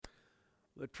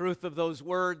The truth of those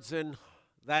words in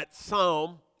that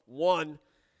Psalm 1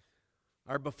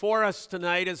 are before us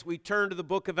tonight as we turn to the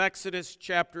book of Exodus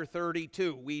chapter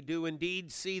 32. We do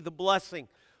indeed see the blessing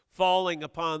falling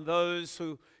upon those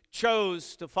who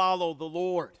chose to follow the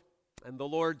Lord and the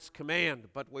Lord's command,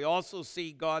 but we also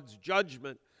see God's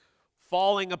judgment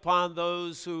falling upon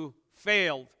those who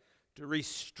failed to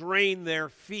restrain their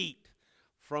feet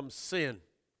from sin.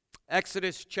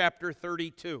 Exodus chapter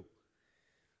 32.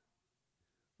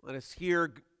 Let us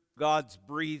hear God's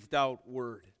breathed out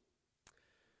word.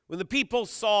 When the people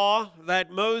saw that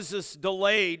Moses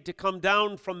delayed to come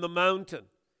down from the mountain,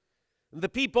 the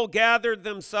people gathered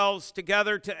themselves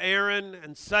together to Aaron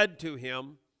and said to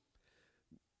him,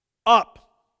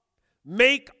 "Up,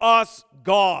 make us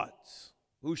gods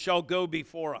who shall go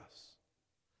before us.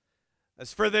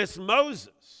 As for this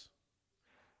Moses,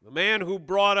 the man who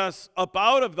brought us up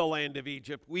out of the land of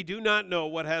Egypt, we do not know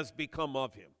what has become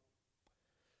of him."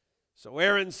 So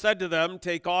Aaron said to them,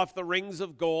 "Take off the rings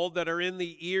of gold that are in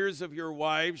the ears of your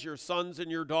wives, your sons, and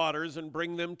your daughters, and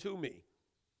bring them to me."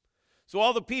 So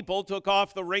all the people took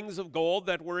off the rings of gold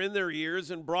that were in their ears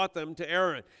and brought them to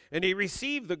Aaron. And he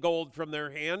received the gold from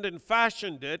their hand and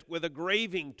fashioned it with a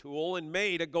graving tool and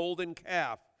made a golden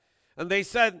calf. And they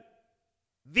said,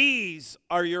 "These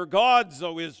are your gods,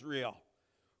 O Israel,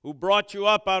 who brought you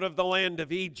up out of the land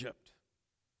of Egypt."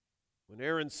 When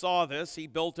Aaron saw this, he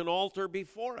built an altar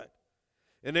before it.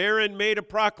 And Aaron made a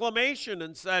proclamation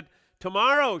and said,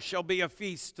 "Tomorrow shall be a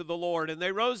feast to the Lord." And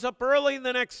they rose up early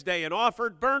the next day and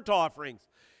offered burnt offerings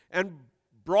and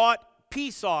brought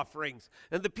peace offerings.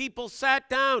 And the people sat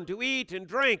down to eat and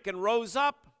drink and rose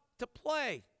up to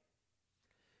play.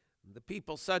 And the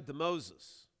people said to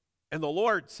Moses, and the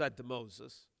Lord said to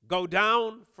Moses, "Go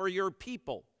down, for your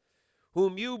people,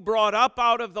 whom you brought up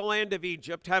out of the land of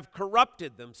Egypt, have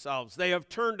corrupted themselves. They have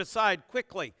turned aside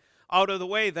quickly out of the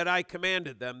way that I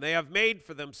commanded them. They have made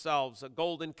for themselves a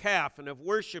golden calf and have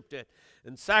worshipped it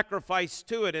and sacrificed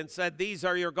to it and said, 'These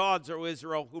are your gods, O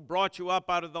Israel, who brought you up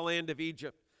out of the land of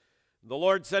Egypt.' And the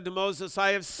Lord said to Moses, 'I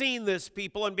have seen this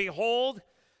people, and behold,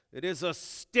 it is a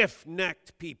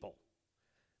stiff-necked people.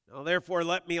 Now therefore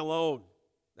let me alone,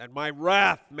 that my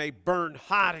wrath may burn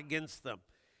hot against them,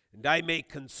 and I may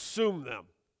consume them,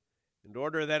 in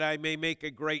order that I may make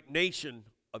a great nation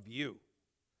of you.'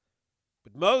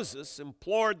 But Moses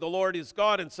implored the Lord his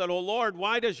God and said, 'O Lord,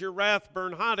 why does your wrath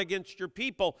burn hot against your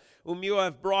people, whom you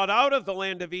have brought out of the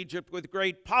land of Egypt with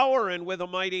great power and with a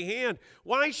mighty hand?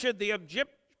 Why should the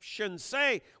Egyptians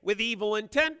say, with evil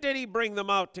intent did he bring them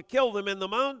out, to kill them in the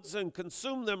mountains and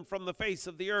consume them from the face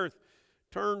of the earth?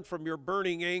 Turn from your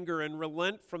burning anger and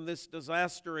relent from this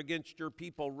disaster against your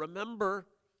people. Remember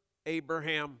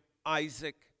Abraham,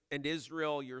 Isaac, and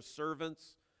Israel, your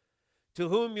servants, to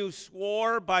whom you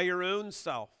swore by your own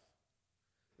self,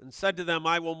 and said to them,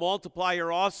 I will multiply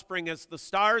your offspring as the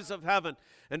stars of heaven,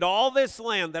 and all this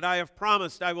land that I have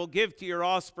promised I will give to your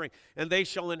offspring, and they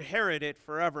shall inherit it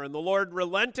forever.' And the Lord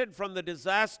relented from the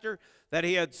disaster that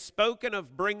he had spoken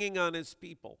of bringing on his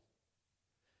people.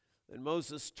 Then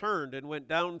Moses turned and went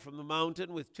down from the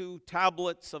mountain with 2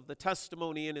 tablets of the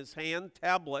testimony in his hand,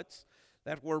 tablets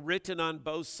that were written on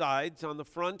both sides, on the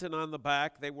front and on the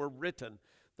back. They were written.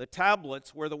 The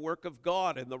tablets were the work of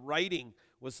God, and the writing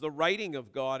was the writing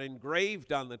of God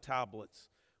engraved on the tablets.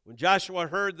 When Joshua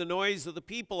heard the noise of the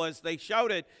people as they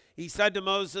shouted, he said to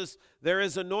Moses, 'There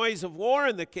is a noise of war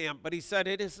in the camp.' But he said,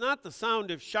 'It is not the sound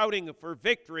of shouting for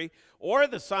victory or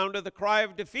the sound of the cry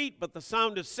of defeat, but the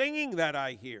sound of singing that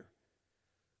I hear.'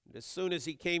 And as soon as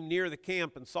he came near the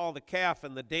camp and saw the calf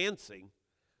and the dancing,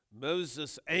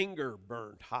 Moses' anger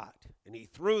burned hot, and he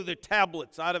threw the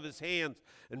tablets out of his hands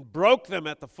and broke them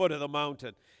at the foot of the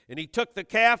mountain. And he took the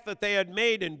calf that they had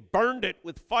made and burned it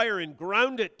with fire and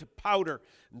ground it to powder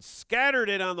and scattered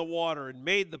it on the water and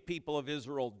made the people of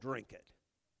Israel drink it.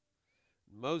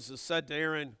 And Moses said to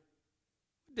Aaron,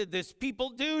 'What did this people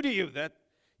do to you that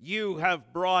you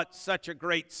have brought such a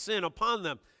great sin upon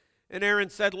them?' And Aaron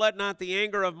said, 'Let not the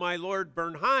anger of my Lord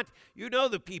burn hot. You know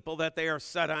the people, that they are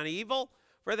set on evil.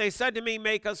 For they said to me,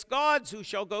 make us gods who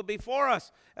shall go before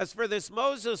us. As for this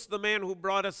Moses, the man who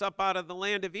brought us up out of the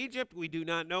land of Egypt, we do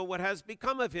not know what has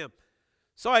become of him.'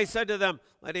 So I said to them,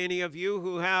 'Let any of you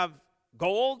who have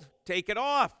gold take it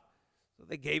off.' So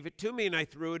they gave it to me, and I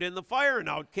threw it in the fire, and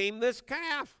out came this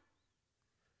calf.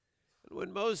 And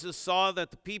when Moses saw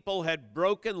that the people had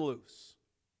broken loose,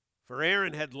 for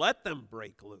Aaron had let them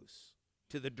break loose,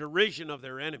 to the derision of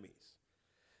their enemies,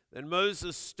 then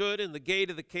Moses stood in the gate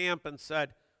of the camp and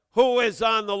said, 'Who is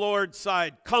on the Lord's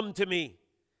side? Come to me.'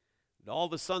 And all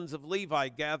the sons of Levi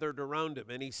gathered around him,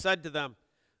 and he said to them,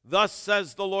 'Thus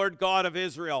says the Lord God of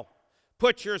Israel,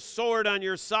 Put your sword on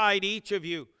your side, each of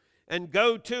you, and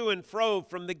go to and fro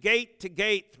from the gate to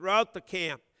gate throughout the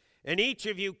camp. And each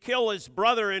of you kill his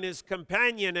brother and his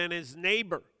companion and his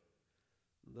neighbor."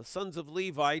 The sons of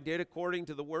Levi did according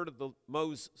to the word of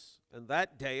Moses. And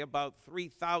that day about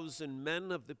 3,000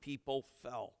 men of the people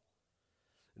fell.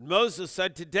 And Moses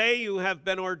said, "Today you have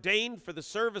been ordained for the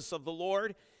service of the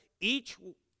Lord, each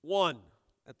one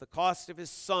at the cost of his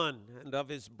son and of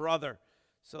his brother,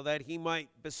 so that he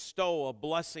might bestow a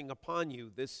blessing upon you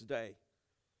this day."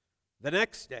 The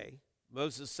next day,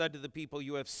 Moses said to the people,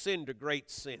 "You have sinned a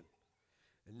great sin.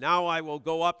 And now I will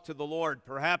go up to the Lord.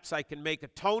 Perhaps I can make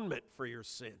atonement for your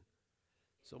sin."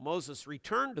 So Moses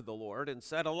returned to the Lord and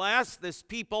said, "Alas, this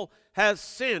people has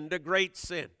sinned a great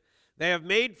sin. They have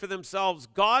made for themselves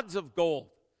gods of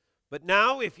gold. But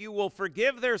now if you will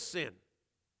forgive their sin,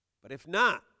 but if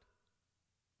not,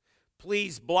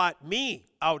 please blot me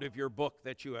out of your book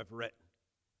that you have written."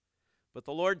 But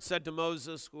the Lord said to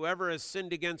Moses, "Whoever has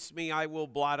sinned against me, I will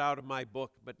blot out of my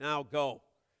book. But now go,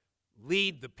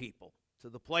 lead the people to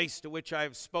the place to which I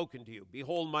have spoken to you.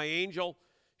 Behold, my angel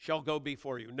shall go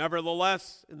before you.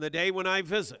 Nevertheless, in the day when I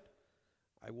visit,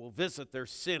 I will visit their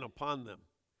sin upon them."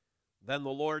 Then the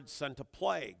Lord sent a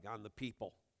plague on the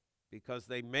people, because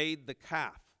they made the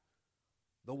calf,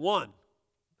 the one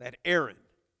that Aaron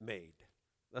made.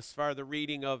 Thus far the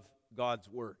reading of God's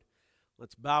word.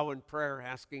 Let's bow in prayer,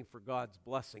 asking for God's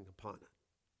blessing upon it.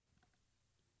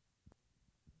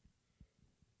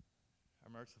 Our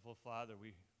merciful Father,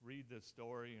 we read this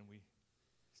story and we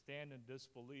stand in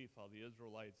disbelief how the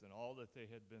Israelites and all that they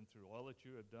had been through, all that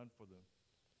you had done for them,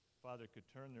 Father, could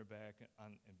turn their back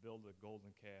on and build a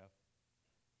golden calf.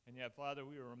 And yet, Father,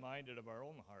 we are reminded of our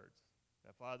own hearts.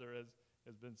 That, Father, as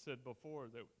has been said before,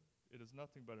 that it is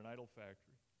nothing but an idol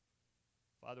factory.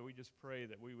 Father, we just pray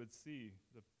that we would see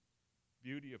the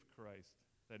beauty of Christ,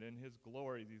 that in his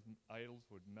glory these idols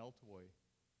would melt away.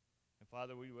 And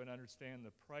Father, we would understand the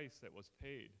price that was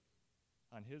paid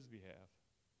on his behalf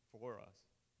for us.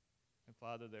 And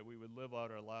Father, that we would live out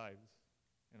our lives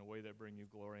in a way that bring you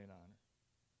glory and honor.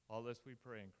 All this we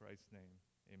pray in Christ's name.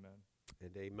 Amen.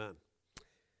 And amen.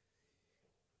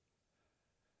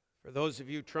 For those of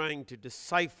you trying to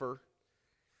decipher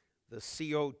the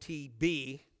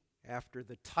COTB after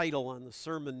the title on the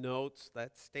sermon notes,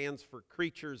 that stands for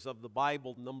Creatures of the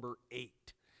Bible number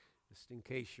 8. Just in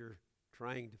case you're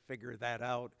trying to figure that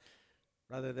out.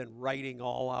 Rather than writing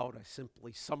all out, I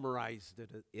simply summarized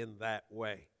it in that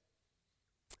way.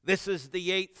 This is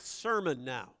the 8th sermon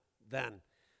now, then,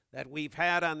 that we've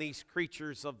had on these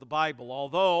creatures of the Bible.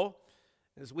 Although,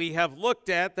 as we have looked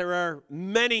at, there are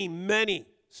many, many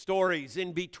stories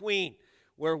in between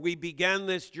where we began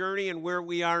this journey and where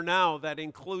we are now that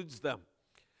includes them.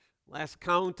 Last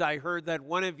count, I heard that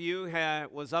one of you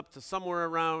was up to somewhere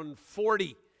around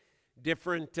 40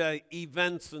 different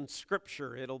events in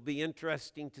Scripture. It'll be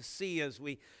interesting to see as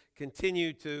we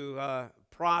continue to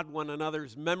prod one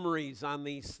another's memories on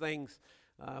these things,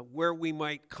 where we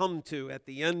might come to at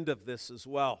the end of this as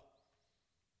well.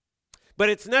 But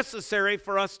it's necessary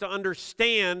for us to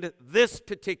understand this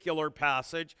particular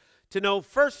passage to know,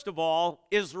 first of all,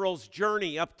 Israel's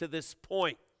journey up to this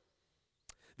point.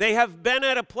 They have been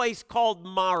at a place called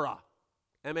Marah,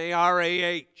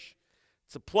 M-A-R-A-H.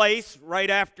 It's a place right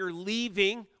after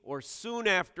leaving, or soon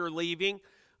after leaving,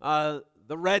 the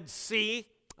Red Sea,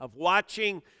 of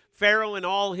watching Pharaoh and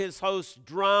all his hosts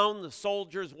drown, the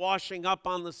soldiers washing up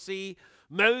on the sea.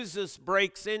 Moses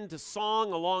breaks into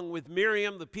song along with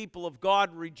Miriam. The people of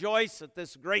God rejoice at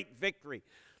this great victory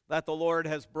that the Lord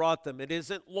has brought them. It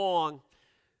isn't long,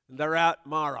 and they're at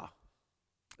Marah.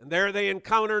 And there they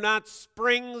encounter not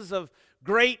springs of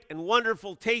great and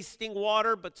wonderful tasting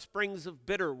water, but springs of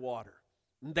bitter water.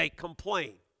 And they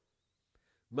complain.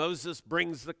 Moses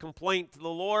brings the complaint to the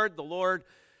Lord. The Lord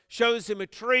shows him a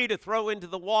tree to throw into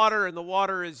the water, and the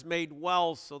water is made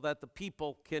well so that the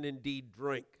people can indeed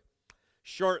drink.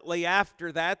 Shortly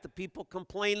after that, the people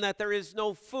complain that there is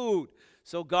no food.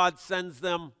 So God sends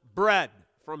them bread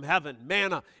from heaven,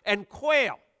 manna, and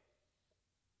quail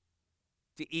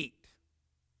to eat.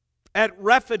 At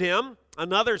Rephidim,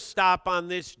 another stop on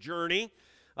this journey,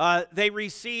 they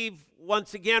receive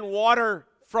once again water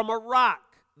from a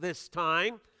rock this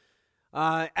time.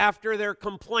 After their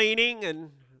complaining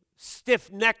and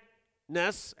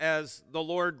stiff-neckedness, as the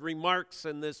Lord remarks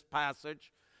in this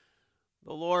passage,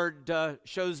 the Lord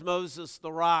shows Moses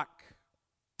the rock,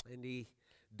 and he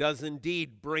does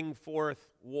indeed bring forth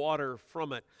water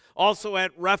from it. Also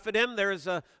at Rephidim, there is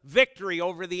a victory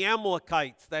over the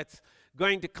Amalekites that's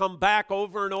going to come back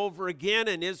over and over again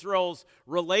in Israel's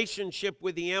relationship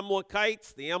with the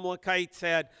Amalekites. The Amalekites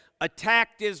had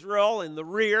attacked Israel in the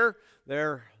rear,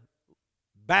 their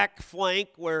back flank,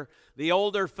 where the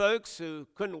older folks who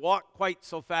couldn't walk quite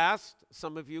so fast,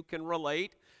 some of you can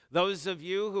relate. Those of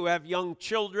you who have young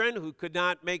children who could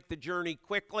not make the journey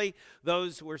quickly,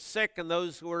 those who were sick and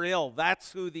those who were ill,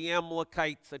 that's who the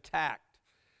Amalekites attacked.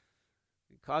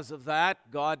 Because of that,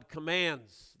 God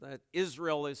commands that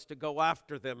Israel is to go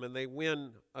after them, and they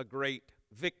win a great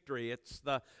victory. It's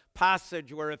the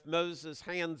passage where if Moses'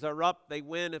 hands are up, they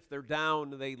win. If they're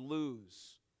down, they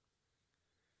lose.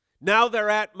 Now they're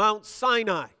at Mount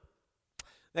Sinai.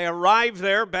 They arrive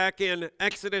there back in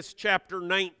Exodus chapter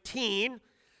 19,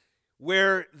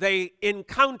 where they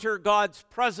encounter God's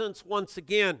presence once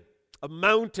again. A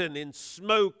mountain in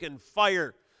smoke and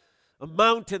fire. A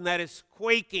mountain that is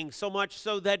quaking, so much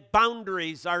so that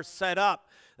boundaries are set up,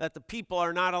 that the people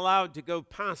are not allowed to go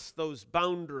past those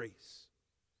boundaries.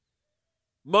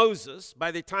 Moses,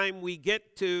 by the time we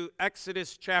get to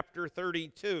Exodus chapter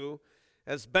 32,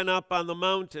 has been up on the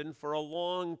mountain for a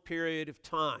long period of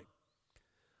time.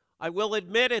 I will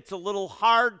admit it's a little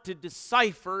hard to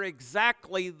decipher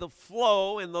exactly the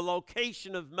flow and the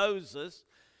location of Moses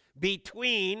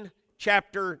between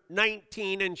chapter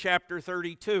 19 and chapter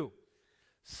 32.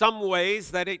 Some ways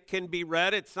that it can be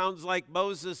read, it sounds like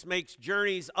Moses makes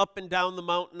journeys up and down the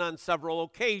mountain on several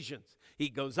occasions. He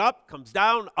goes up, comes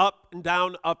down, up and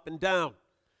down, up and down.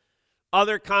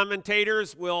 Other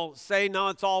commentators will say, no,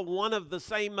 it's all one of the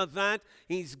same event.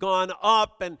 He's gone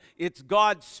up, and it's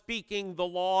God speaking the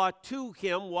law to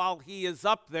him while he is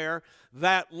up there,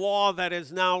 that law that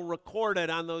is now recorded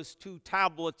on those 2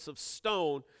 tablets of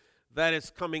stone that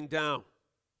is coming down.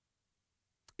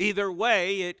 Either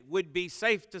way, it would be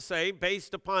safe to say,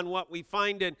 based upon what we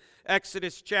find in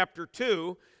Exodus chapter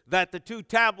 2, that the 2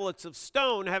 tablets of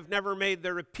stone have never made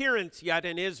their appearance yet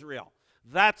in Israel.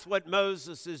 That's what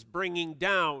Moses is bringing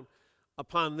down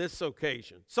upon this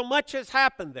occasion. So much has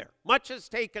happened there. Much has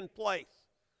taken place.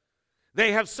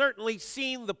 They have certainly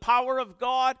seen the power of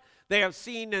God. They have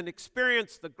seen and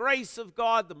experienced the grace of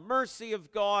God, the mercy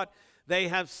of God. They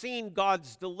have seen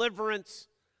God's deliverance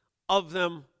of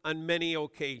them on many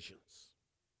occasions.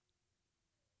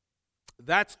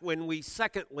 That's when we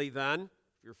secondly then,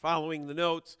 if you're following the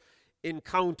notes,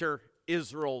 encounter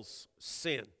Israel's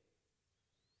sin.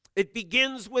 It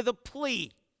begins with a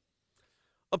plea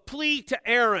to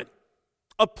Aaron,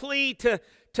 a plea to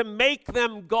make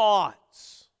them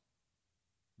gods.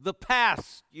 The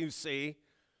past, you see,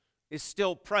 is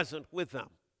still present with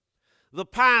them. The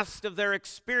past of their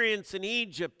experience in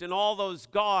Egypt and all those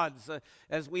gods,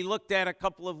 as we looked at a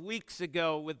couple of weeks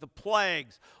ago with the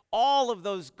plagues, all of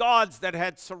those gods that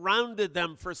had surrounded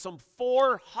them for some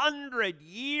 400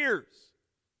 years.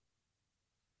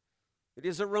 It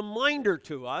is a reminder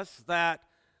to us that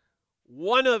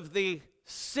one of the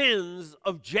sins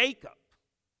of Jacob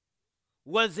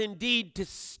was indeed to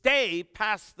stay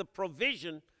past the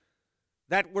provision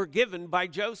that were given by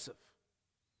Joseph.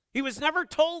 He was never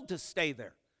told to stay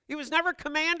there. He was never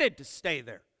commanded to stay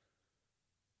there.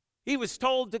 He was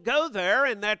told to go there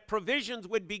and that provisions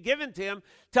would be given to him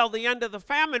till the end of the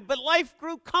famine, but life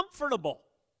grew comfortable.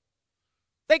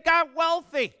 They got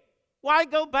wealthy. Why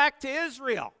go back to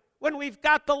Israel when we've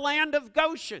got the land of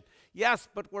Goshen? Yes,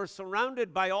 but we're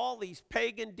surrounded by all these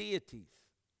pagan deities.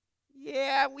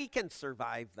 Yeah, we can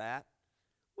survive that.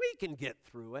 We can get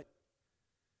through it.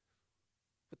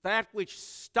 But that which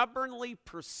stubbornly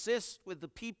persists with the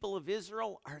people of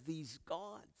Israel are these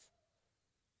gods.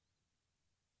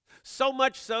 So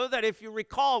much so that if you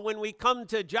recall, when we come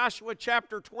to Joshua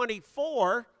chapter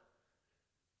 24,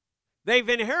 they've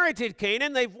inherited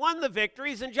Canaan, they've won the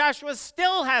victories, and Joshua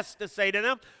still has to say to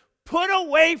them, put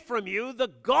away from you the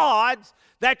gods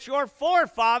that your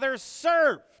forefathers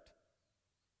served.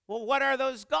 Well, what are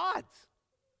those gods?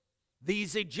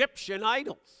 These Egyptian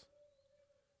idols.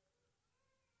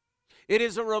 It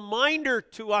is a reminder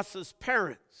to us as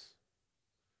parents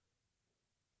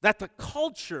that the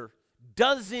culture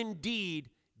does indeed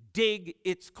dig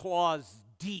its claws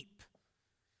deep,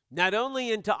 not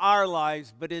only into our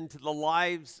lives, but into the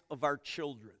lives of our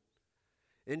children.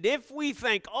 And if we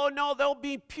think, oh no, there'll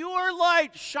be pure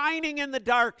light shining in the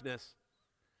darkness,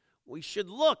 we should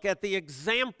look at the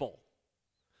example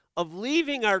of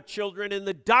leaving our children in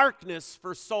the darkness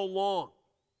for so long.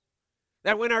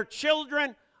 That when our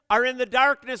children are in the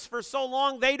darkness for so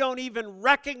long, they don't even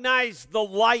recognize the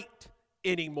light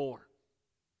anymore.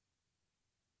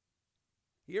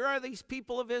 Here are these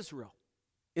people of Israel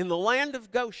in the land of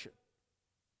Goshen,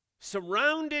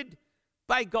 surrounded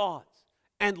by gods.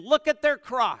 And look at their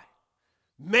cry.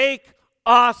 Make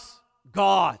us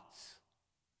gods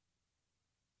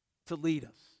to lead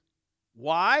us.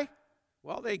 Why?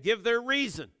 Well, they give their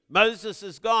reason. Moses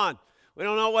is gone. We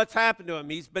don't know what's happened to him.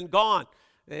 He's been gone.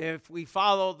 If we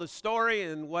follow the story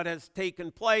and what has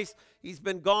taken place, he's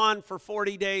been gone for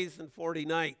 40 days and 40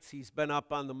 nights. He's been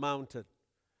up on the mountain.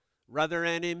 Rather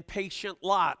an impatient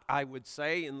lot, I would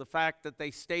say, in the fact that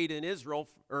they stayed in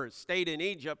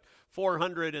Egypt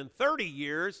 430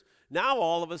 years. Now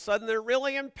all of a sudden they're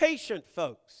really impatient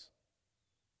folks.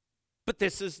 But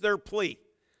this is their plea.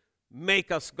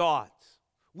 Make us gods.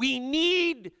 We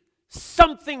need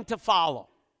something to follow.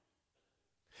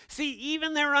 See,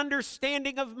 even their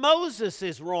understanding of Moses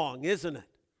is wrong, isn't it?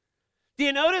 Do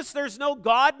you notice there's no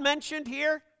God mentioned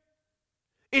here?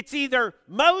 It's either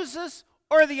Moses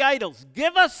or the idols.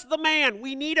 Give us the man.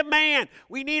 We need a man.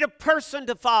 We need a person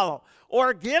to follow.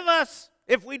 Or give us,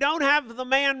 if we don't have the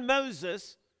man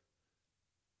Moses,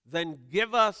 then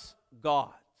give us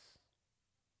gods.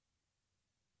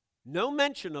 No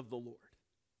mention of the Lord.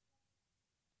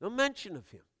 No mention of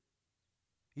him.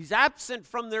 He's absent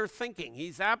from their thinking.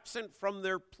 He's absent from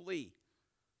their plea.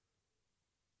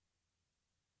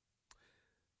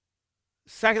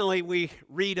 Secondly, we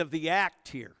read of the act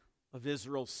here of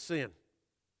Israel's sin.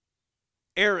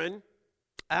 Aaron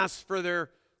asked for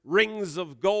their rings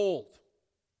of gold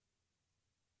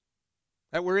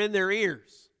that were in their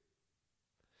ears.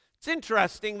 It's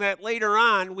interesting that later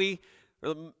on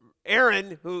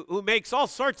Aaron, who makes all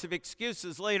sorts of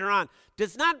excuses later on,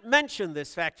 does not mention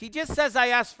this fact. He just says, I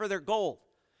asked for their gold,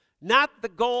 not the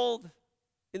gold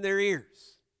in their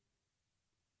ears.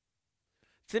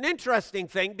 It's an interesting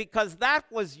thing because that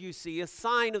was, you see, a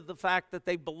sign of the fact that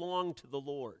they belonged to the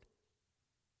Lord.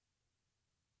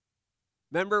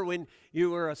 Remember when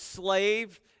you were a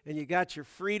slave and you got your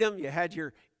freedom, you had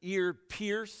your ear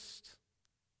pierced?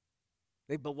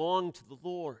 They belonged to the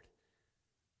Lord.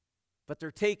 But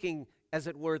they're taking, as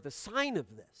it were, the sign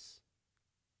of this.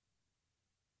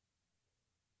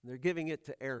 And they're giving it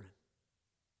to Aaron.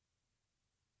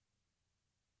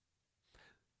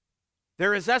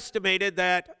 There is estimated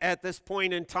that at this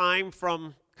point in time,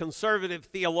 from conservative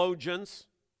theologians,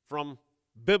 from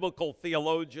biblical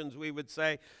theologians, we would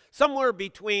say, somewhere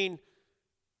between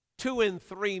 2 and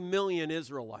 3 million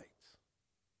Israelites.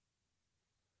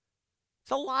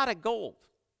 It's a lot of gold.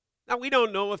 Now, we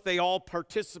don't know if they all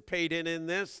participated in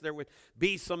this. There would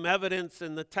be some evidence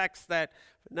in the text that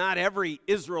not every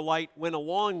Israelite went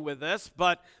along with this,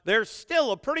 but there's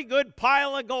still a pretty good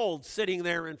pile of gold sitting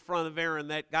there in front of Aaron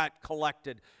that got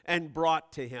collected and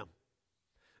brought to him.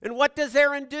 And what does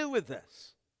Aaron do with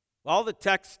this? Well, the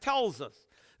text tells us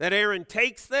that Aaron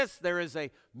takes this. There is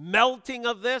a melting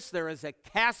of this. There is a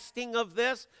casting of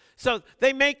this. So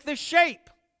they make the shape.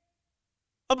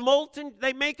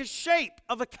 They make a shape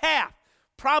of a calf,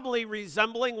 probably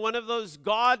resembling one of those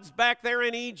gods back there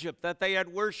in Egypt that they had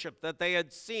worshiped, that they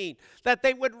had seen, that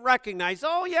they would recognize.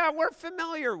 Oh yeah, we're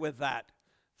familiar with that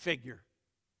figure.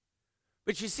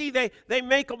 But you see, they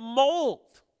make a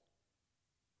mold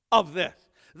of this.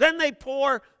 Then they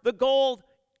pour the gold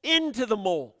into the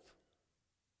mold.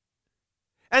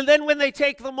 And then when they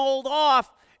take the mold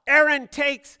off, Aaron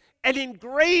takes an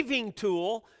engraving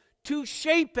tool to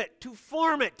shape it, to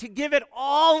form it, to give it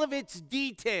all of its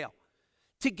detail,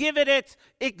 to give it its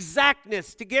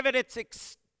exactness, to give it its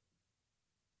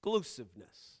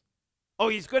exclusiveness. Oh,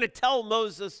 he's going to tell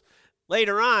Moses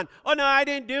later on, oh no, I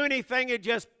didn't do anything, it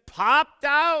just popped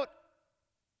out.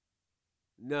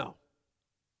 No.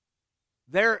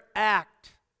 Their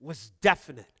act was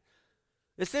definite.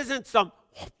 This isn't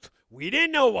we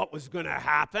didn't know what was going to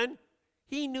happen.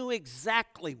 He knew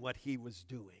exactly what he was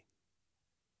doing.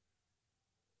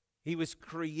 He was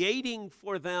creating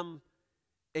for them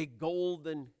a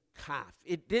golden calf.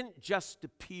 It didn't just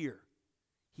appear.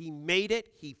 He made it,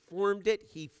 he formed it,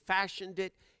 he fashioned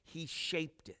it, he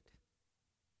shaped it.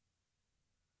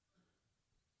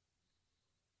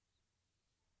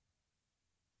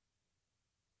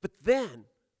 But then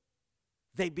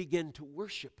they begin to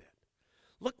worship it.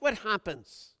 Look what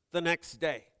happens the next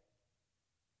day.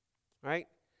 Right?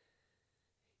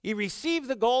 He received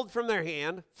the gold from their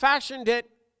hand, fashioned it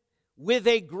with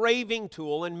a graving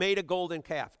tool, and made a golden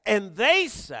calf. And they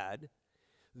said,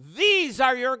 these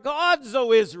are your gods,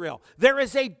 O Israel. There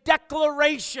is a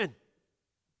declaration.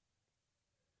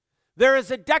 There is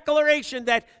a declaration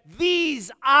that these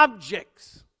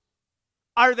objects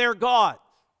are their gods.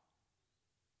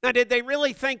 Now, did they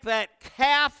really think that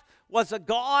calf was a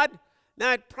god?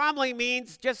 Now, it probably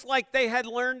means just like they had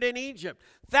learned in Egypt.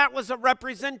 That was a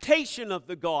representation of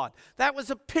the god. That was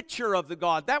a picture of the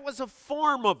god. That was a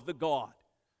form of the god.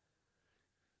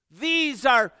 These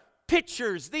are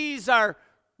pictures, these are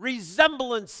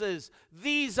resemblances,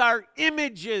 these are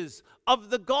images of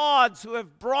the gods who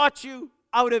have brought you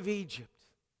out of Egypt.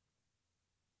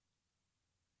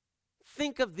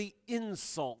 Think of the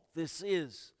insult this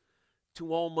is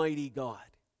to Almighty God.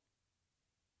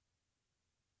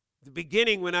 At the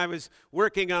beginning, when I was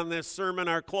working on this sermon,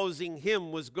 our closing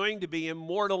hymn was going to be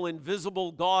immortal,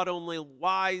 invisible God, only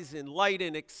wise in light,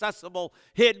 inaccessible,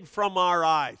 hid from our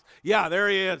eyes. Yeah, there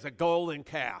he is, a golden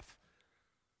calf.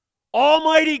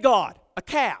 Almighty God, a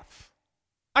calf,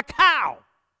 a cow.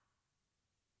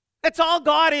 That's all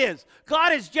God is.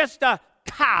 God is just a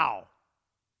cow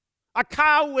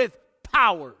with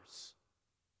powers.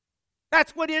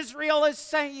 That's what Israel is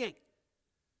saying.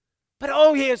 But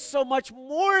oh, he is so much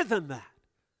more than that.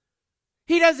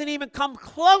 He doesn't even come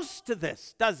close to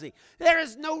this, does he? There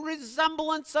is no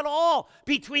resemblance at all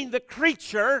between the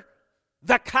creature,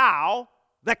 the cow,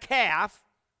 the calf,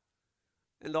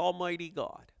 and Almighty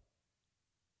God.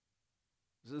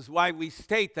 This is why we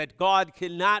state that God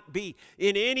cannot be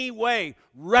in any way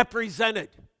represented.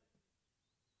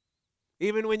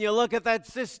 Even when you look at that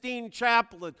Sistine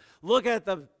Chapel, look at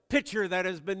the picture that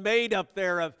has been made up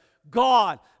there of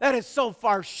God, that is so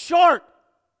far short.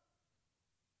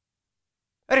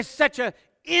 That is such an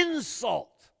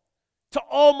insult to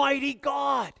Almighty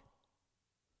God.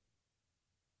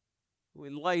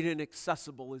 When light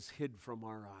inaccessible is hid from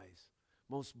our eyes,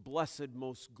 most blessed,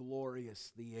 most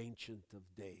glorious, the Ancient of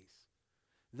Days.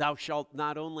 Thou shalt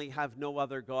not only have no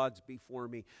other gods before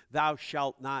me, thou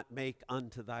shalt not make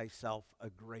unto thyself a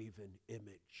graven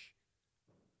image.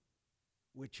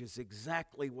 Which is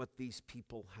exactly what these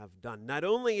people have done. Not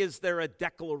only is there a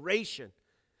declaration,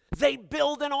 they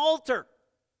build an altar.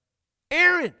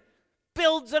 Aaron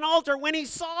builds an altar. When he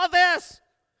saw this,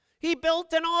 he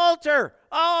built an altar.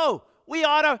 Oh, we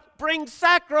ought to bring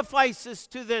sacrifices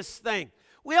to this thing.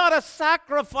 We ought to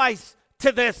sacrifice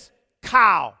to this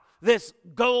cow, this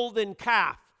golden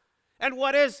calf. And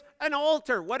what is an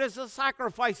altar? What is a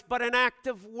sacrifice but an act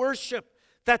of worship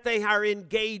that they are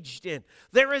engaged in?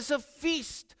 There is a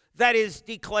feast that is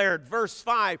declared. Verse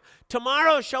 5,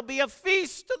 tomorrow shall be a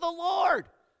feast to the Lord.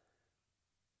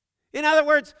 In other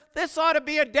words, this ought to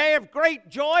be a day of great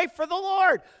joy for the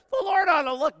Lord. The Lord ought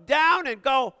to look down and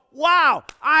go, wow,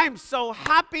 I'm so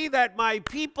happy that my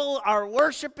people are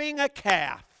worshiping a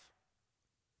calf.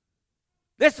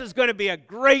 This is going to be a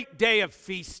great day of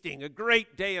feasting, a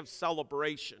great day of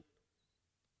celebration.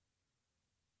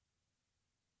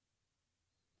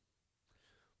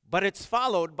 But it's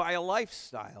followed by a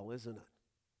lifestyle, isn't it?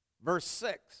 Verse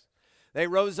 6, they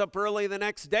rose up early the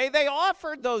next day. They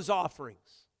offered those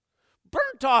offerings,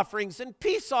 burnt offerings and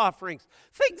peace offerings,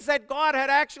 things that God had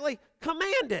actually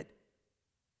commanded.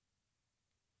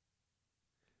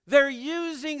 They're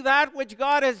using that which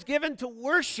God has given to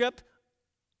worship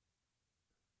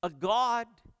a God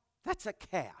that's a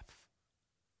calf.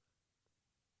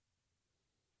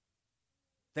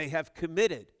 They have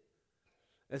committed,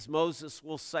 as Moses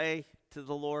will say to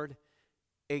the Lord,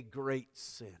 a great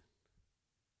sin.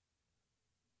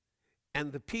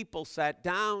 And the people sat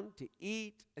down to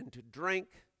eat and to drink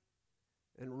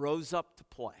and rose up to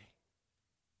play.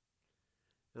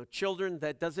 Now, children,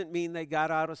 that doesn't mean they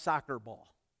got out a soccer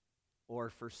ball, or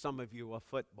for some of you, a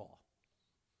football.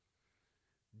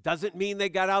 Doesn't mean they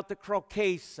got out the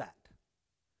croquet set.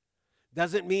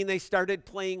 Doesn't mean they started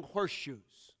playing horseshoes.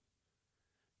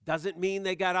 Doesn't mean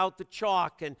they got out the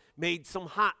chalk and made some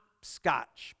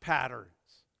hopscotch patterns.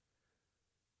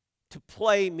 To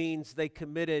play means they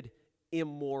committed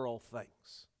immoral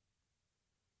things.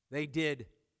 They did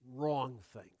wrong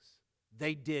things.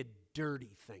 They did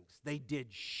dirty things. They did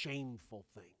shameful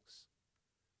things.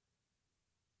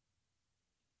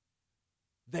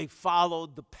 They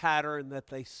followed the pattern that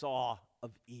they saw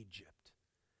of Egypt.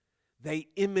 They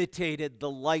imitated the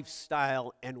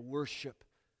lifestyle and worship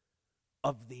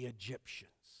of the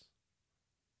Egyptians.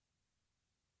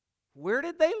 Where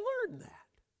did they learn that?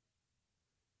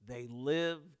 They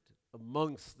lived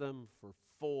amongst them for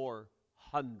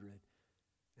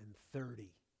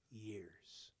 430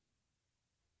 years.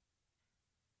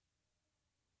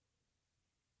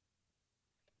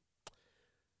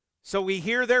 So we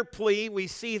hear their plea, we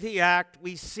see the act,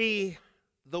 we see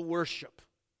the worship.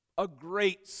 A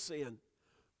great sin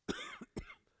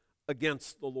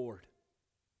against the Lord.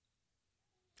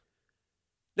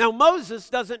 Now Moses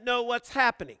doesn't know what's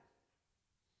happening.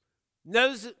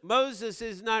 Moses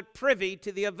is not privy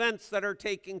to the events that are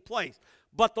taking place,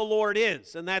 but the Lord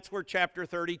is, and that's where chapter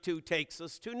 32 takes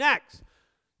us to next.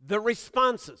 The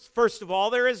responses. First of all,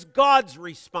 there is God's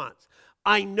response.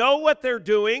 I know what they're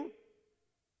doing.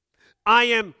 I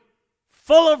am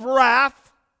full of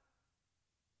wrath.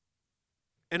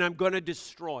 and I'm going to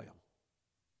destroy them.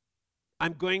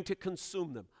 I'm going to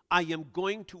consume them. I am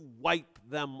going to wipe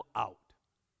them out.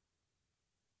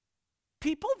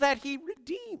 People that he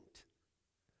redeemed.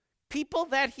 People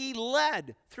that he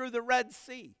led through the Red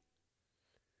Sea.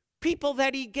 People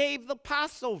that he gave the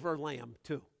Passover lamb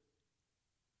to.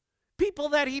 People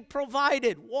that he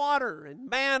provided water and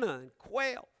manna and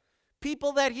quail.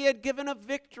 People that he had given a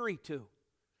victory to.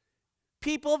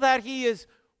 People that he is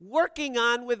working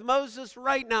on with Moses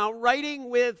right now, writing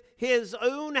with his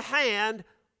own hand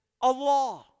a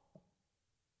law.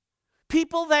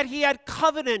 People that he had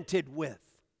covenanted with.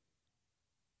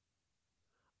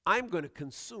 I'm going to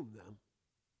consume them.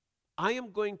 I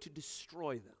am going to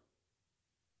destroy them.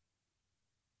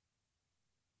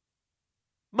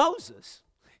 Moses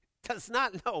does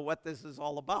not know what this is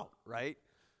all about, right?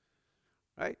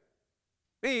 Right?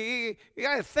 You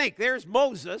got to think, there's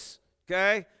Moses,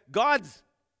 okay? God's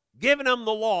given him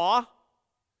the law,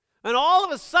 and all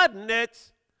of a sudden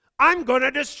it's, I'm going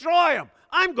to destroy them.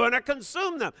 I'm going to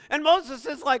consume them. And Moses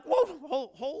is like,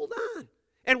 whoa, hold on.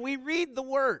 And we read the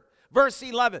word, verse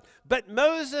 11. But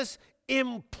Moses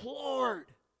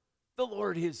implored the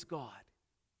Lord his God.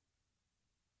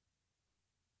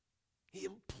 He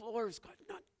implores God.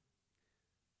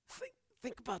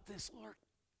 Think about this, Lord.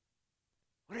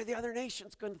 What are the other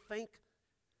nations going to think?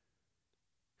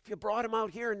 If you brought them out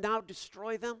here and now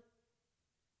destroy them?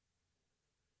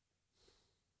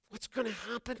 What's going to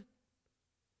happen?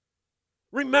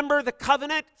 Remember the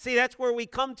covenant? See, that's where we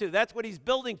come to. That's what he's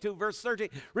building to, verse 13.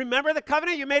 Remember the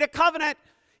covenant? You made a covenant.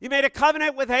 You made a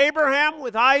covenant with Abraham,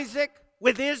 with Isaac,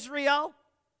 with Israel.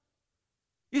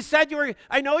 You said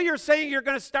I know you're saying you're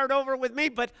going to start over with me,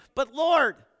 but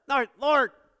Lord,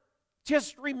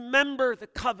 just remember the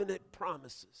covenant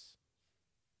promises.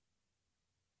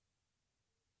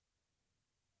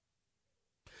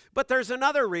 But there's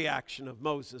another reaction of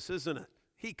Moses, isn't it?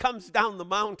 He comes down the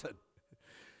mountain.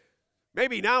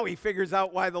 Maybe now he figures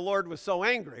out why the Lord was so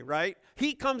angry, right?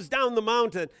 He comes down the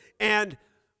mountain, and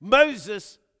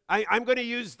Moses, I'm going to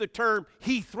use the term,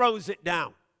 he throws it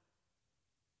down.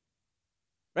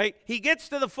 Right? He gets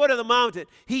to the foot of the mountain.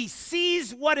 He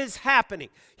sees what is happening.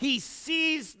 He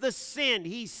sees the sin.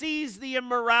 He sees the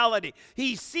immorality.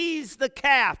 He sees the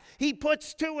calf. He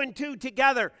puts two and two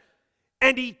together.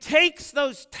 And he takes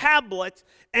those tablets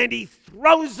and he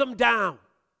throws them down.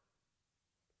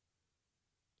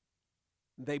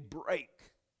 They break.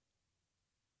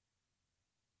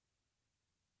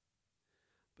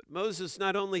 But Moses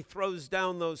not only throws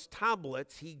down those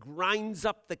tablets, he grinds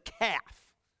up the calf.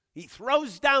 He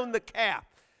throws down the calf.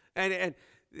 And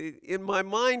in my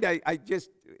mind, I just,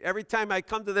 every time I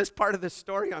come to this part of the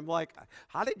story, I'm like,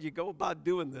 how did you go about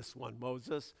doing this one,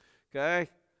 Moses? Okay?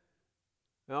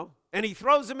 No? And he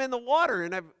throws him in the water,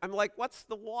 and I'm like, what's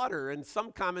the water? And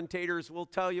some commentators will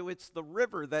tell you it's the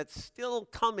river that's still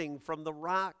coming from the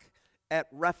rock at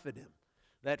Rephidim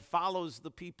that follows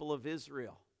the people of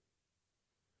Israel.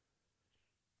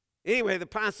 Anyway, the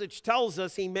passage tells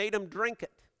us he made him drink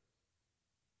it.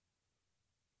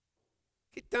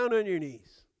 Get down on your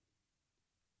knees.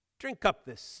 Drink up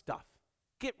this stuff.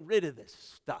 Get rid of this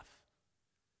stuff.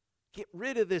 Get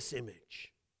rid of this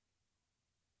image.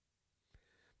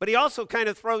 But he also kind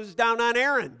of throws down on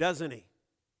Aaron, doesn't he?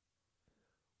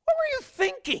 What were you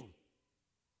thinking?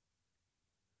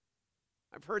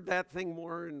 I've heard that thing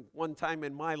more than one time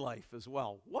in my life as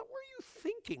well. What were you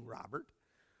thinking, Robert?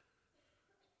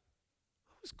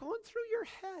 What was going through your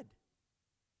head?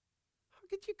 How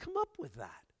could you come up with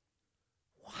that?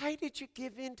 Why did you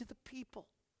give in to the people?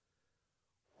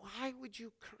 Why would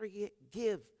you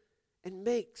give and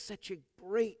make such a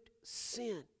great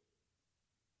sin?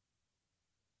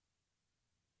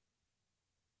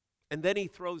 And then he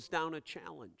throws down a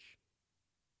challenge.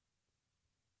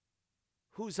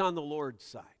 Who's on the Lord's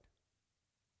side?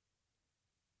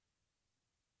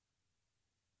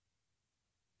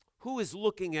 Who is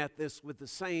looking at this with the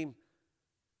same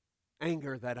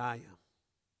anger that I am?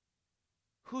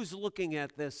 Who's looking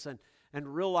at this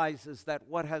and realizes that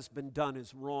what has been done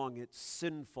is wrong, it's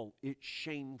sinful, it's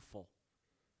shameful?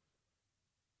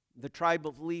 The tribe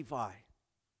of Levi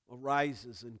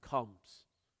arises and comes.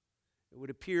 It would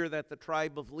appear that the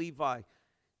tribe of Levi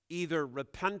either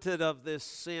repented of this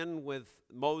sin with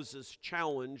Moses'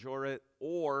 challenge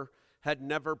or had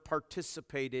never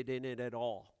participated in it at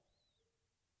all.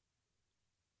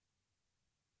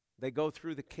 They go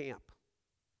through the camp,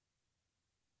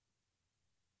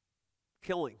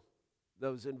 killing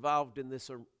those involved in this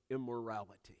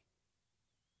immorality.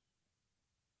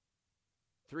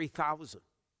 3,000.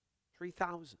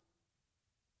 3,000.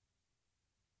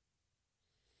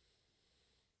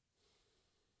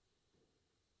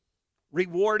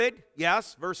 rewarded,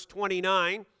 yes, verse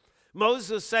 29.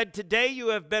 Moses said, "Today you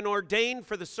have been ordained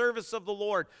for the service of the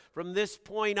Lord." From this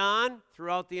point on,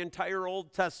 throughout the entire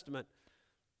Old Testament,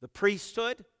 the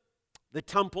priesthood, the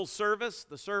temple service,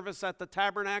 the service at the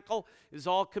tabernacle is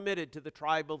all committed to the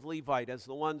tribe of Levite as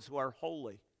the ones who are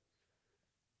holy.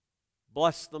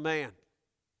 Bless the man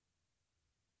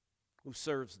who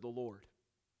serves the Lord.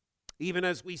 Even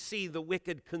as we see the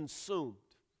wicked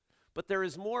consumed. But there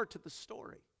is more to the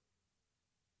story.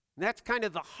 And that's kind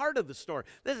of the heart of the story.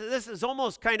 This is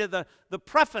almost kind of the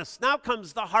preface. Now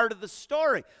comes the heart of the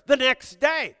story. The next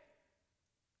day.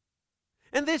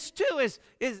 And this too is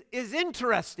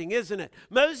interesting, isn't it?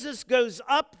 Moses goes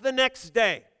up the next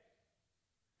day,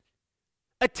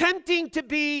 attempting to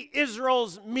be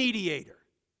Israel's mediator.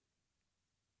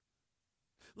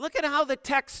 Look at how the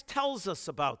text tells us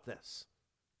about this.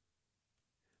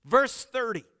 Verse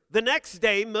 30. The next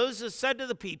day, Moses said to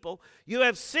the people, "You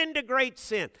have sinned a great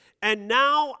sin, and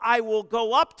now I will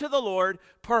go up to the Lord.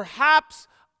 Perhaps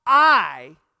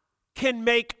I can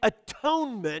make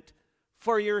atonement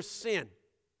for your sin."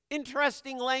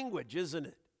 Interesting language, isn't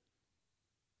it?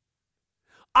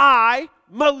 I,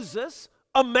 Moses,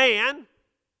 a man,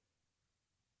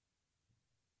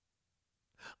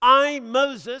 I,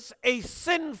 Moses, a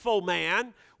sinful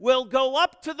man, will go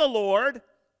up to the Lord,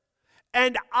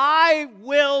 and I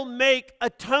will make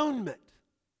atonement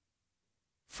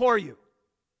for you.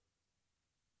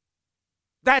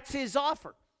 That's his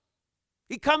offer.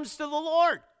 He comes to the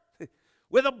Lord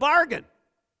with a bargain.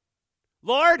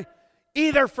 Lord,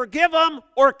 either forgive them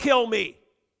or kill me.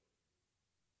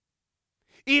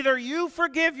 Either you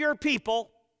forgive your people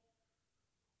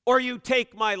or you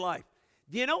take my life.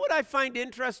 Do you know what I find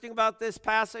interesting about this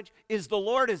passage? Is the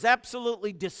Lord is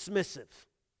absolutely dismissive.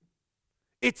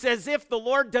 It's as if the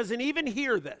Lord doesn't even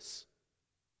hear this.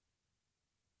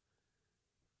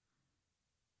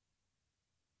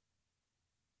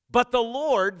 But the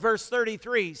Lord, verse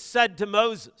 33, said to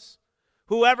Moses,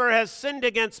 "Whoever has sinned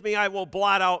against me, I will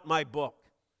blot out of my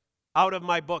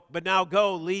book. But now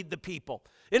go, lead the people."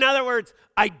 In other words,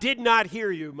 I did not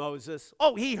hear you, Moses.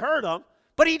 Oh, he heard him,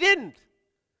 but he didn't.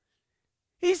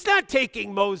 He's not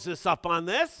taking Moses up on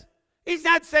this. He's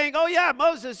not saying, "Oh yeah,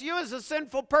 Moses, you as a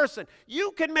sinful person,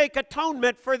 you can make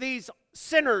atonement for these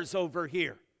sinners over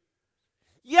here."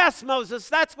 Yes, Moses,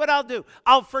 that's what I'll do.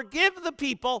 I'll forgive the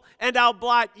people and I'll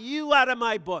blot you out of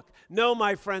my book. No,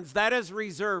 my friends, that is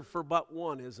reserved for but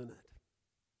one, isn't it?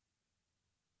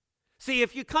 See,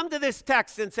 if you come to this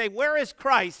text and say, "Where is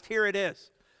Christ?" Here it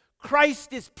is.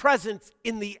 Christ is present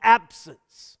in the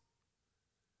absence.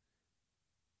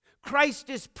 Christ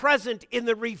is present in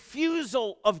the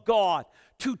refusal of God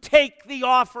to take the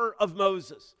offer of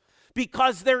Moses,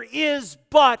 because there is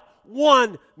but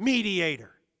one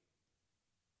mediator,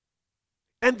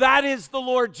 and that is the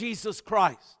Lord Jesus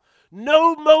Christ.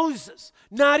 No Moses,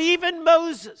 not even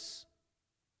Moses,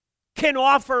 can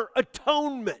offer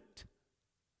atonement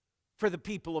for the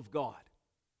people of God.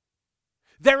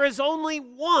 There is only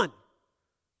one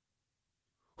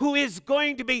who is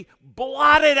going to be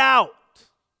blotted out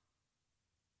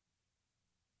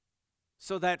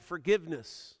so that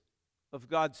forgiveness of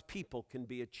God's people can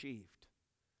be achieved.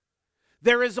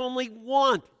 There is only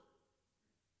one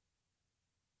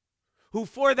who,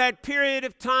 for that period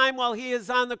of time while he is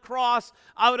on the cross,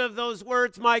 out of those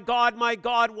words, my God,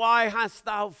 why hast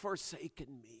thou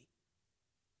forsaken me?"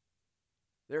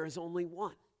 There is only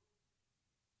one.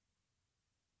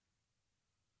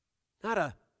 Not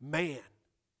a man,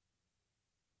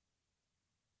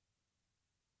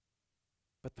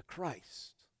 but the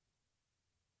Christ.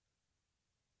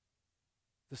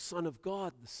 The Son of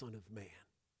God, the Son of Man.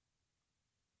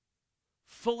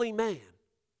 Fully man,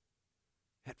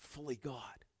 yet fully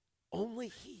God. Only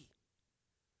He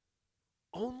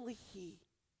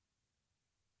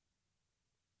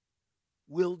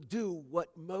will do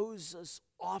what Moses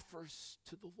offers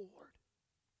to the Lord.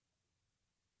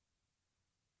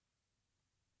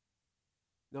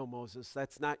 No, Moses,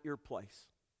 that's not your place.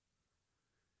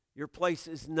 Your place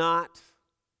is not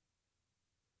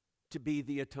to be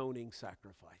the atoning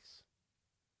sacrifice.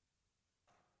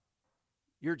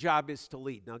 Your job is to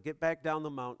lead. Now get back down the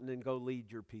mountain and go lead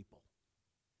your people.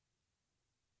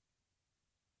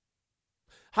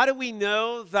 How do we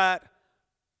know that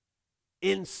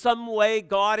in some way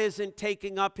God isn't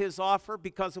taking up his offer?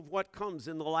 Because of what comes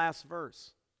in the last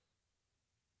verse.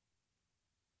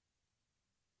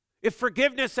 If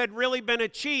forgiveness had really been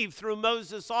achieved through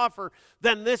Moses' offer,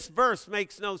 then this verse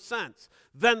makes no sense.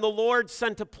 Then the Lord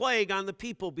sent a plague on the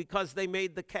people because they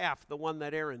made the calf, the one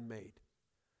that Aaron made.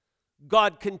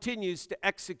 God continues to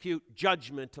execute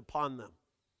judgment upon them.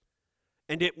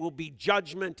 and it will be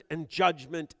judgment and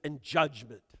judgment and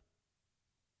judgment.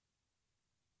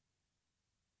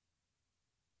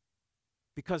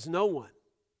 Because no one,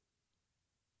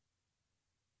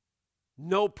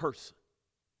 no person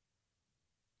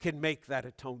can make that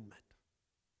atonement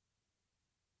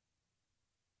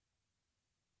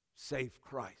save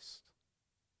Christ.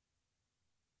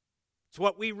 It's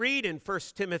what we read in 1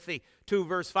 Timothy 2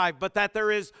 verse 5, but that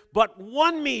there is but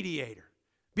one mediator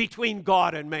between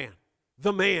God and man,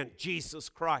 the man, Jesus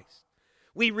Christ.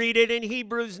 We read it in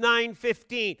Hebrews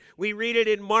 9:15. We read it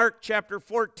in Mark chapter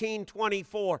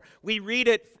 14:24. We read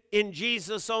it in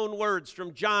Jesus' own words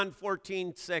from John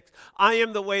 14:6. I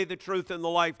am the way, the truth, and the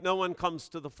life. No one comes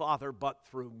to the Father but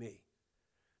through me.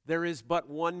 There is but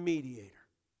one mediator.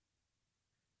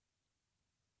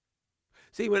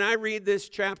 See, when I read this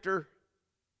chapter,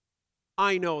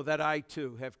 I know that I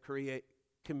too have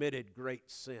committed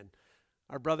great sin.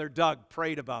 Our brother Doug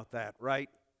prayed about that, right?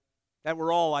 That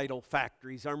we're all idol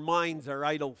factories. Our minds are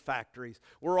idol factories.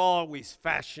 We're always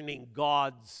fashioning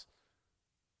gods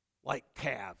like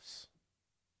calves.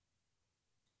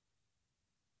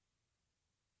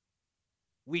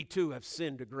 We too have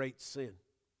sinned a great sin.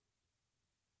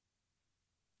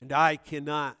 And I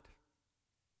cannot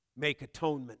make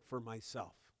atonement for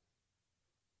myself.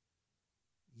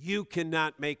 You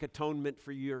cannot make atonement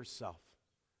for yourself.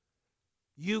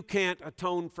 You can't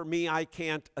atone for me. I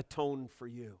can't atone for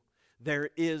you.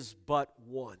 There is but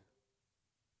one.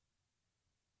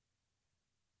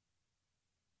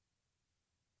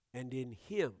 And in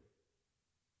Him,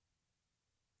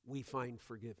 we find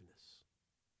forgiveness.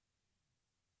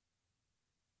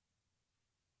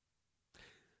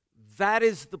 That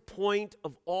is the point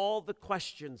of all the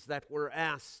questions that were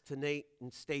asked to Nate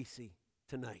and Stacy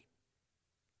tonight.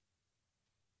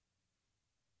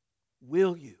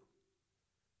 Will you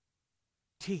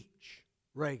teach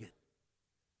Reagan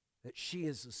that she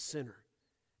is a sinner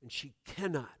and she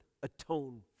cannot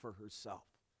atone for herself?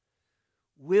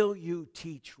 Will you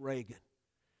teach Reagan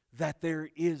that there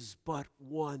is but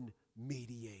one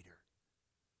mediator,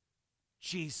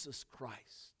 Jesus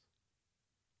Christ?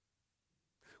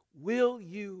 Will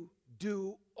you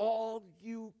do all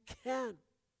you can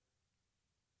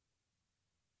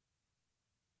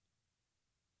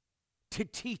to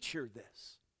teach her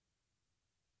this?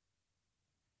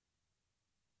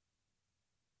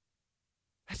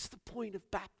 That's the point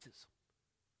of baptism.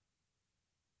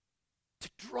 To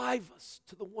drive us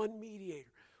to the one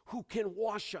mediator who can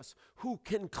wash us, who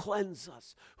can cleanse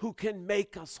us, who can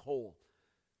make us whole.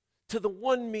 To the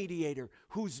one mediator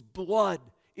whose blood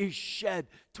is shed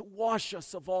to wash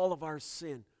us of all of our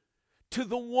sin. To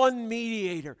the one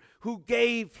mediator who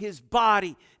gave his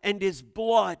body and his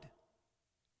blood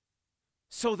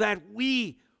so that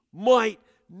we might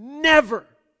never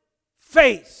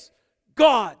face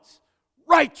God's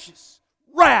righteous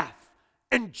wrath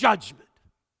and judgment.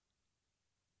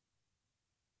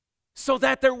 So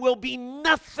that there will be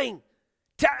nothing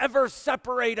to ever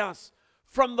separate us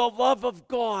from the love of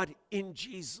God in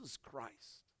Jesus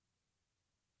Christ.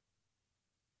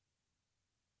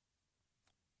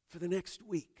 For the next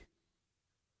week,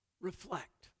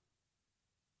 reflect.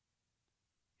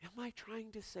 Am I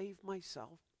trying to save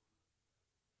myself?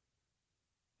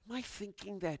 Am I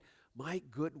thinking that my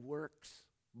good works,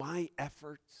 my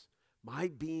efforts, my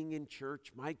being in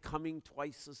church, my coming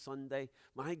twice a Sunday,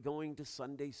 my going to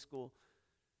Sunday school,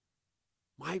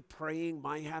 my praying,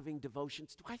 my having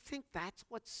devotions, do I think that's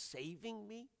what's saving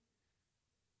me?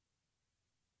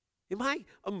 Am I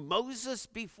a Moses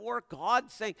before God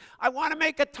saying, I want to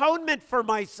make atonement for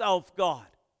myself, God?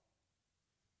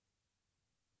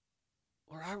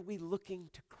 Or are we looking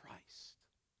to Christ?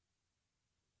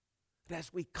 And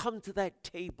as we come to that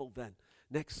table then,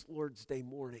 next Lord's Day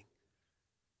morning,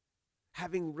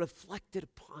 having reflected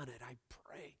upon it, I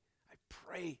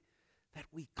pray that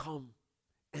we come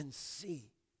and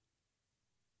see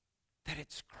that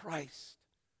it's Christ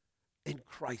and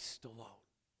Christ alone.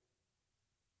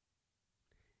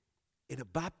 In a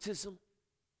baptism,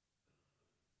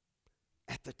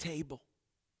 at the table,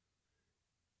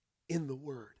 in the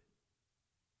Word.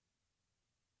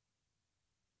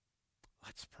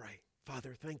 Let's pray.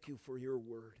 Father, thank you for your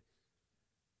Word.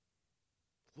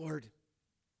 Lord,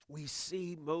 we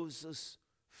see Moses'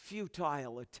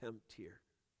 futile attempt here.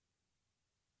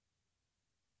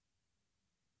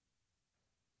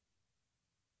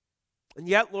 And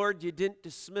yet, Lord, you didn't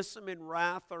dismiss him in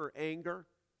wrath or anger.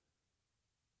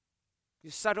 You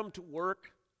set him to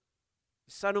work.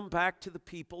 You sent him back to the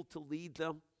people to lead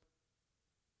them.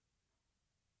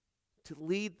 To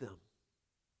lead them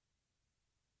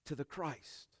to the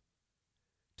Christ.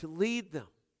 To lead them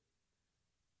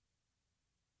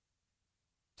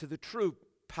to the true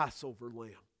Passover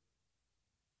lamb,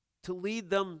 to lead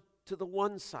them to the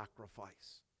one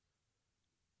sacrifice,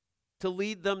 to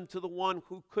lead them to the one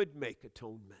who could make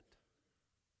atonement.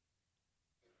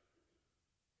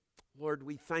 Lord,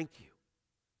 we thank you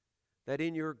that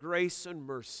in your grace and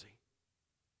mercy,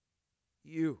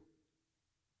 you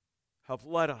have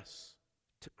led us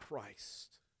to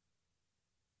Christ.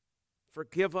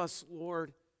 Forgive us,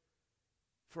 Lord,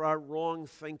 for our wrong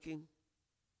thinking.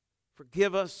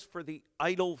 Forgive us for the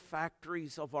idol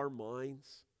factories of our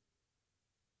minds.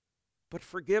 But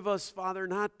forgive us, Father,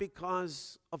 not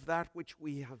because of that which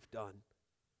we have done.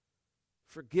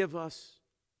 Forgive us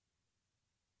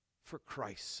for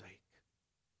Christ's sake.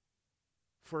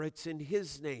 For it's in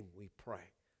his name we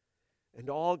pray. And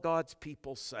all God's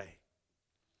people say,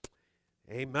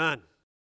 Amen.